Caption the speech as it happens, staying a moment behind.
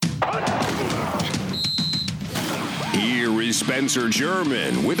Here's Spencer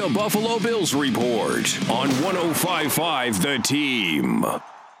German with a Buffalo Bills report on 105.5 The Team.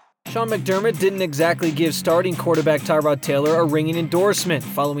 Sean McDermott didn't exactly give starting quarterback Tyrod Taylor a ringing endorsement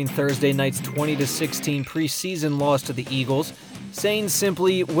following Thursday night's 20-16 preseason loss to the Eagles, saying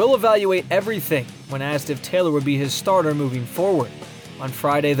simply, "We'll evaluate everything," when asked if Taylor would be his starter moving forward. On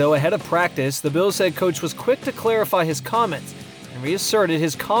Friday, though, ahead of practice, the Bills head coach was quick to clarify his comments and reasserted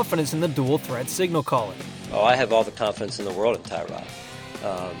his confidence in the dual-threat signal caller. Oh, I have all the confidence in the world in Tyrod.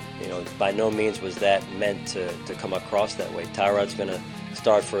 By no means was that meant to come across that way. Tyrod's going to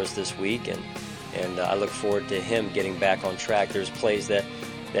start for us this week, and I look forward to him getting back on track. There's plays that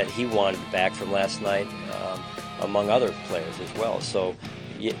he wanted back from last night, among other players as well. So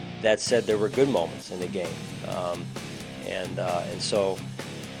that said, there were good moments in the game, and so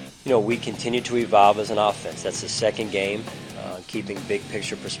we continue to evolve as an offense. That's the second game, keeping big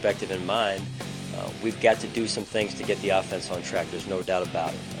picture perspective in mind. We've got to do some things to get the offense on track. There's no doubt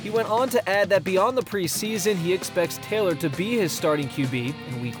about it. He went on to add that beyond the preseason, he expects Taylor to be his starting QB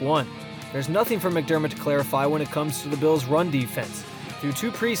in Week 1. There's nothing for McDermott to clarify when it comes to the Bills' run defense. Through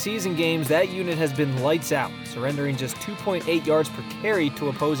 2 preseason games, that unit has been lights out, surrendering just 2.8 yards per carry to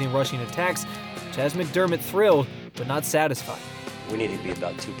opposing rushing attacks, which has McDermott thrilled but not satisfied. We need to be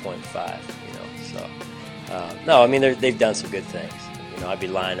about 2.5, No, I mean, they've done some good things. I'd be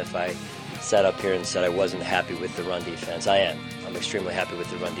lying if I sat up here and said I wasn't happy with the run defense. I am. I'm extremely happy with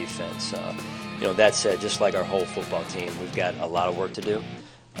the run defense. That said, just like our whole football team, we've got a lot of work to do.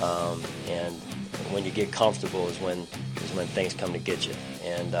 And when you get comfortable is when things come to get you.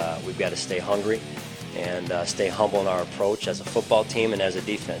 And we've got to stay hungry and stay humble in our approach as a football team and as a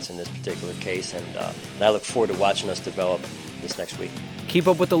defense in this particular case. And I look forward to watching us develop this next week. Keep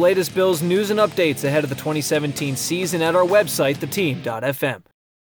up with the latest Bills news and updates ahead of the 2017 season at our website, theteam.fm.